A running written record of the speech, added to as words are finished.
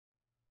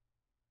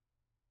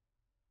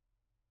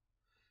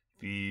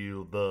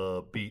Feel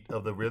the beat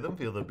of the rhythm,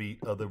 feel the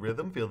beat of the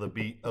rhythm, feel the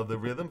beat of the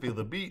rhythm, feel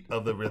the beat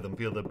of the rhythm,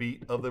 feel the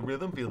beat of the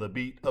rhythm, feel the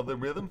beat of the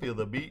rhythm, feel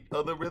the beat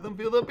of the rhythm,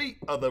 feel the beat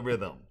of the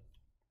rhythm.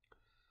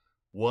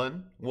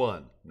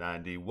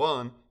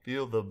 1-1-91,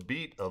 feel the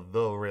beat of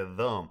the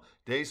rhythm.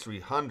 Days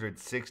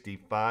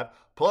 365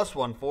 plus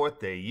 1/4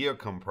 day year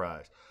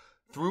comprise.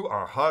 Through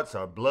our hearts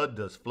our blood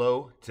does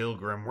flow, till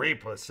Grim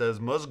Reaper says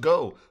must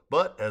go.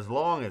 But as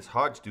long as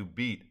hearts do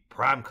beat,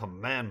 prime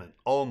commandment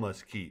all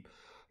must keep.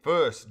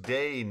 First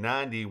day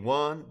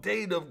 91,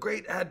 date of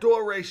great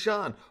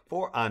adoration,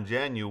 for on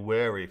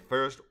January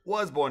 1st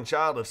was born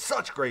child of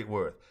such great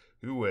worth,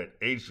 who at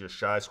age just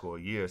shy score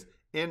years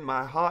in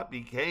my heart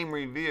became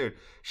revered,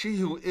 she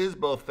who is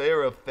both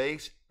fair of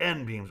face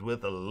and beams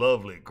with a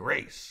lovely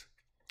grace.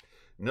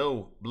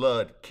 No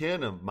blood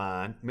kin of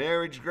mine,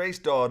 marriage grace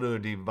daughter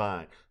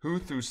divine, who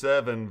through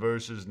 7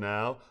 verses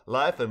now,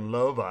 life and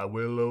love I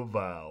will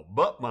avow.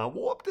 But my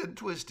warped and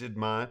twisted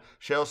mind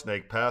shall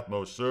snake path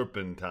most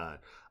serpentine.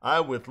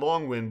 I with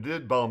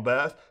long-winded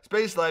bombast,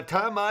 space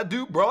lifetime I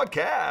do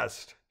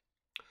broadcast.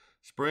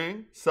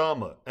 Spring,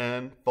 summer,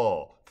 and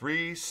fall,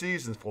 3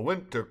 seasons for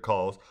winter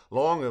calls,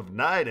 long of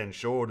night and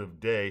short of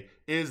day,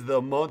 is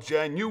the month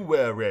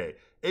January.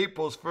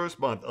 April's first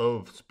month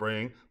of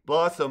spring,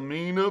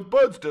 blossoming of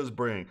buds does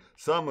bring.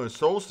 Summer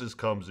solstice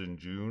comes in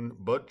June,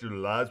 but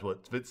July's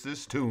what fits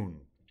this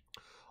tune.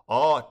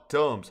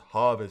 Autumn's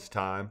harvest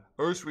time,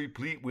 earth's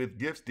replete with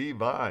gifts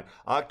divine.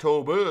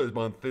 October's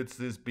month fits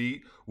this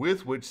beat,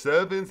 with which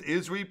 7th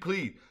is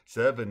replete.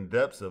 7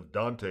 depths of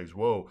Dante's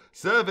woe,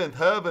 7th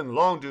heaven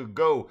long to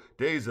go.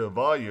 Days of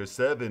all year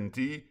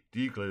 70,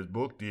 declares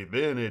book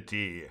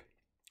divinity.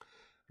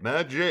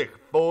 Magic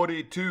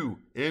 42,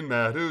 in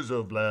matters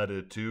of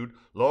latitude,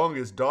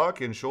 longest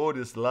dark and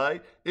shortest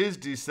light, is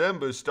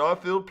December's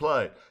star-filled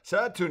plight.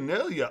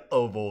 Saturnalia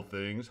of all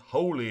things,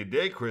 holy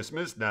day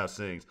Christmas now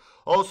sings.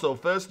 Also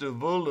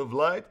festival of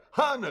light,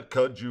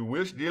 Hanukkah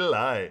Jewish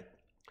delight.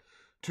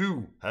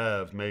 2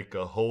 halves make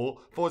a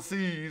whole, for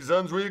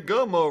seasons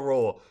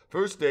rigmarole.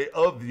 First day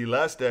of the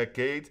last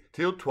decade,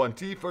 till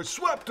 21st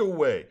swept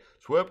away.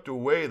 Swept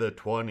away the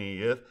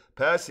 20th,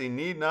 passing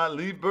need not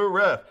leave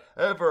bereft.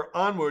 Ever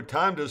onward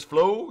time does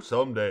flow,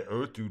 someday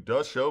earth to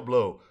dust shall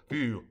blow.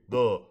 Feel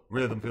the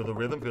rhythm, feel the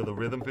rhythm, feel the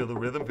rhythm, feel the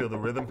rhythm, feel the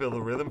rhythm, feel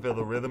the rhythm, feel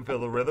the rhythm, feel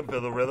the rhythm,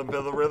 feel the rhythm, feel the rhythm,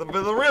 feel the rhythm,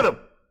 feel the rhythm.